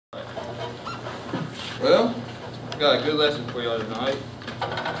Well, got a good lesson for y'all tonight.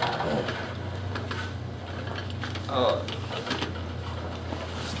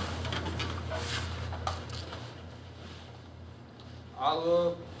 I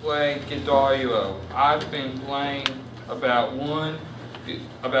love playing Guitar Hero. I've been playing about one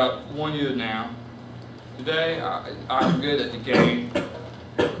year now. Today I'm good at the game,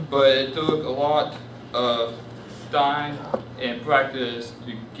 but it took a lot of time and practice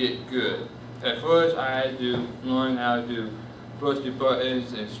to get good. At first I had to learn how to push the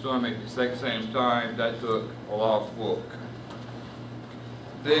buttons and strum at the same time. That took a lot of work.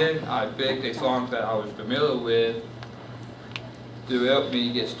 Then I picked a song that I was familiar with to help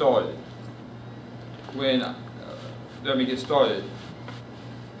me get started.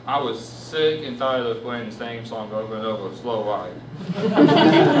 I was sick and tired of playing the same song over and over, Slow Ride.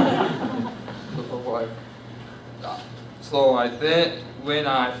 Then, when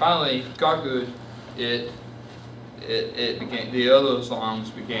I finally conquered it, the other songs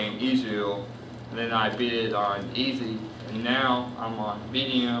became easier, and then I beat it on easy, and now I'm on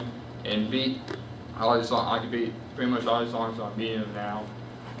medium and beat all the songs. I can beat pretty much all the songs on medium now.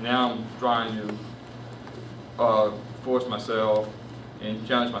 Now I'm trying to force myself and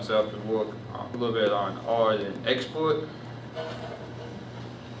challenge myself to work a little bit on hard and expert.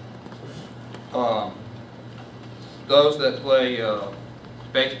 Those that play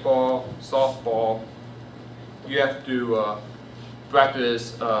baseball, softball, you have to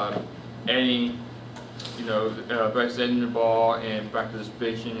practice practice hitting the ball and practice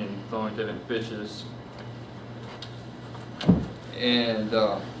pitching and throwing different pitches. And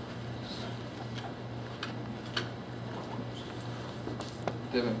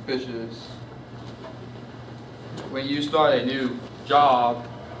different pitches. When you start a new job,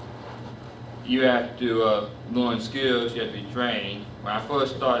 you have to learn skills, you have to be trained. When I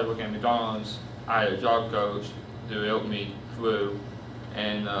first started working at McDonald's, I had a job coach to help me through,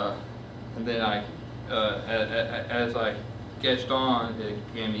 and then as I catched on, it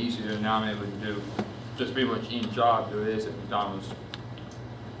became easier. Now I'm able to do just pretty much any job there is at McDonald's.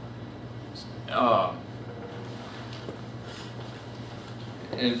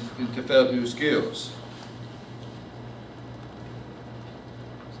 And develop new skills.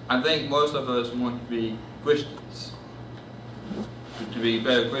 I think most of us want to be Christians. To be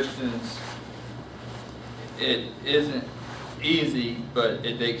better Christians, it isn't easy, but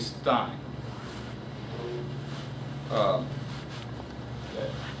it takes time.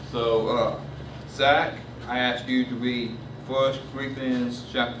 Zach, I ask you to read 1 Corinthians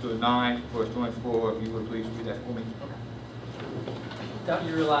chapter 9, verse 24. If you would please read that for me. Don't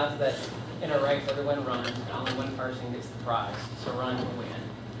you realize that in a race everyone runs, and only one person gets the prize? So run to win.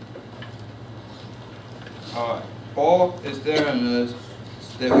 Paul is telling us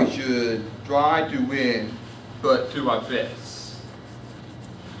that we should try to win, but do our best.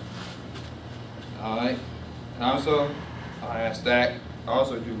 Alright. And also, I asked Zach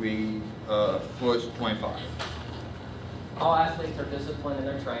also to read verse 25. All athletes are disciplined in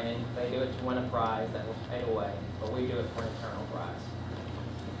their training. They do it to win a prize that will fade away, but we do it for an eternal prize.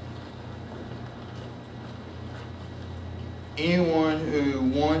 Anyone who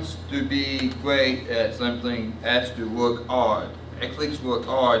wants to be great at something has to work hard. Athletes work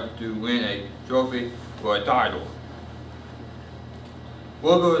hard to win a trophy or a title.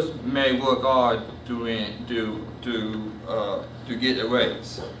 Workers may work hard to get a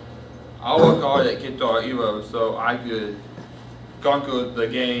raise. I work hard at Guitar Hero so I could conquer the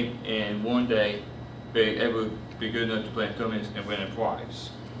game and one day be able to be good enough to play in tournaments and win a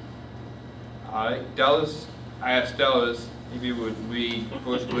prize. Alright, Dallas, I asked Dallas if you would read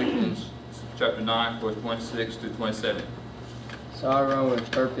 1 Corinthians chapter 9, verse 26 to 27. So I run with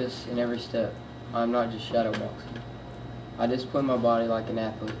purpose in every step. I am not just shadow boxing. I discipline my body like an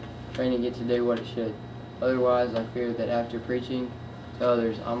athlete, training it to do what it should. Otherwise, I fear that after preaching to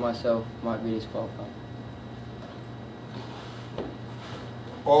others, I myself might be disqualified.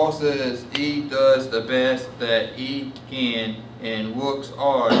 Paul says he does the best that he can and works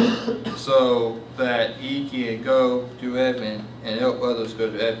hard so that he can go to heaven and help others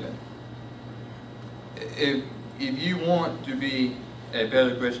go to heaven. If you want to be a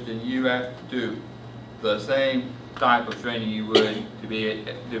better Christian, you have to do the same type of training you would to be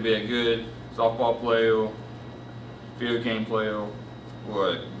a good softball player, video game player,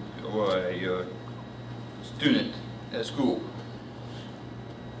 or a student at school.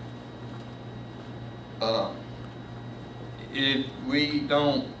 If we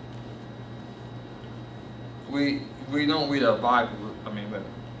don't read our Bible,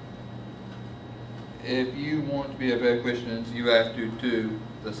 if you want to be a better Christian, you have to do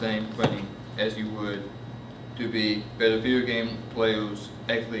the same training as you would to be better video game players,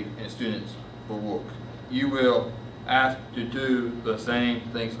 athletes, and students for work. You will have to do the same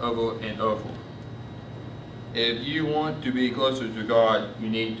things over and over. If you want to be closer to God, you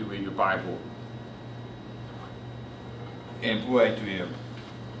need to read the Bible and pray to Him.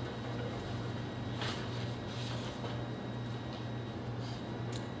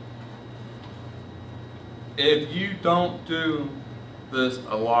 If you don't do this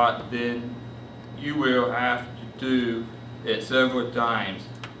a lot, then you will have to do it several times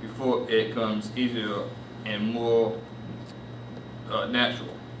before it comes easier and more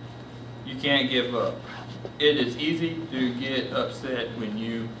natural. You can't give up. It is easy to get upset when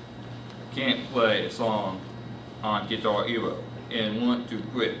you can't play a song on Guitar Hero and want to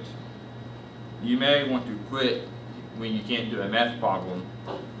quit. You may want to quit when you can't do a math problem,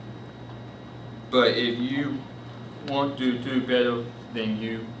 but if you want to do better, then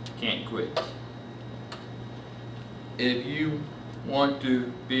you can't quit. If you want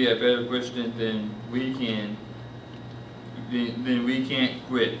to be a better Christian, then we can't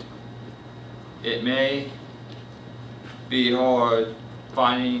quit. It may be hard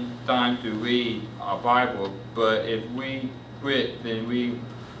finding time to read our Bible, but if we quit, then we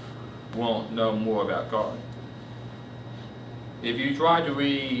won't know more about God. If you try to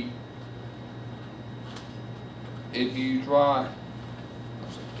read, if you try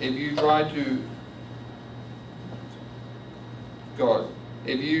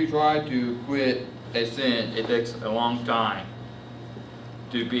to quit a sin, it takes a long time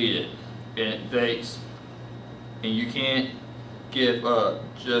to beat it, and you can't give up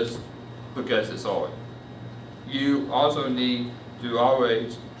just because it's hard. You also need to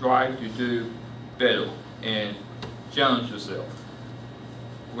always try to do better and challenge yourself.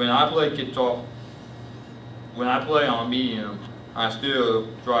 When I play guitar, when I play on medium, I still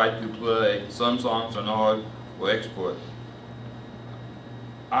try to play some songs on hard or expert.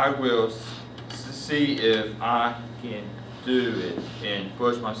 I will see if I can do it and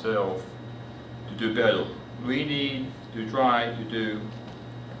push myself to do better. We need to try to do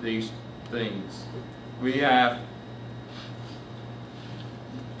these things. We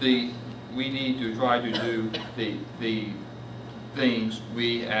need to try to do the things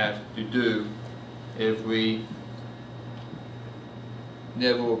we have to do if we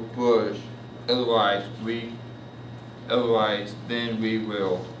never push. Otherwise then we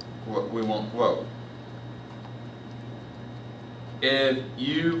won't grow. If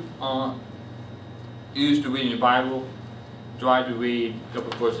you are used to reading the Bible, try to read a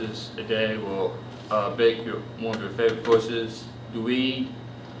couple verses a day, or pick one of your favorite verses to read,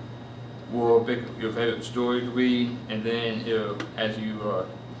 or pick your favorite story to read, and then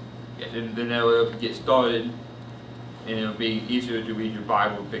then that will get started, and it'll be easier to read your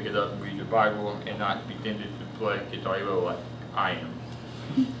Bible, pick it up and read your Bible, and not be tempted to play Guitar Hero like I am.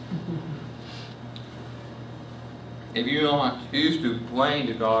 If you're not used to praying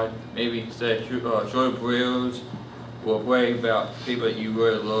to God, maybe say short prayers, or pray about people that you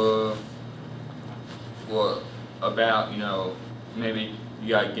really love, or about, maybe you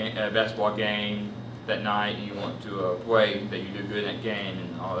got a basketball game that night and you want to pray that you do good in that game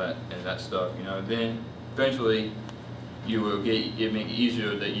and all that and that stuff, then eventually you will it make it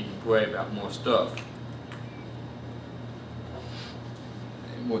easier that you can pray about more stuff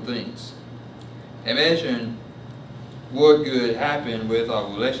and more things. Imagine what could happen with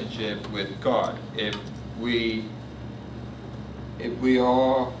our relationship with God if we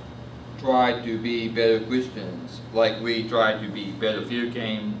all try to be better Christians, like we try to be better video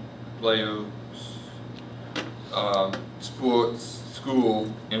game players, sports,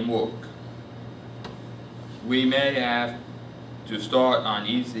 school, and work. We may have to start on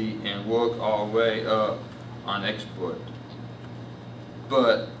easy and work our way up on expert,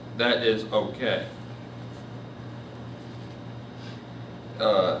 but that is okay.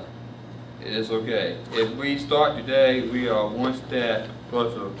 It is okay. If we start today, we are one step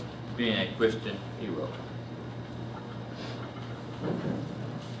closer to being a Christian hero.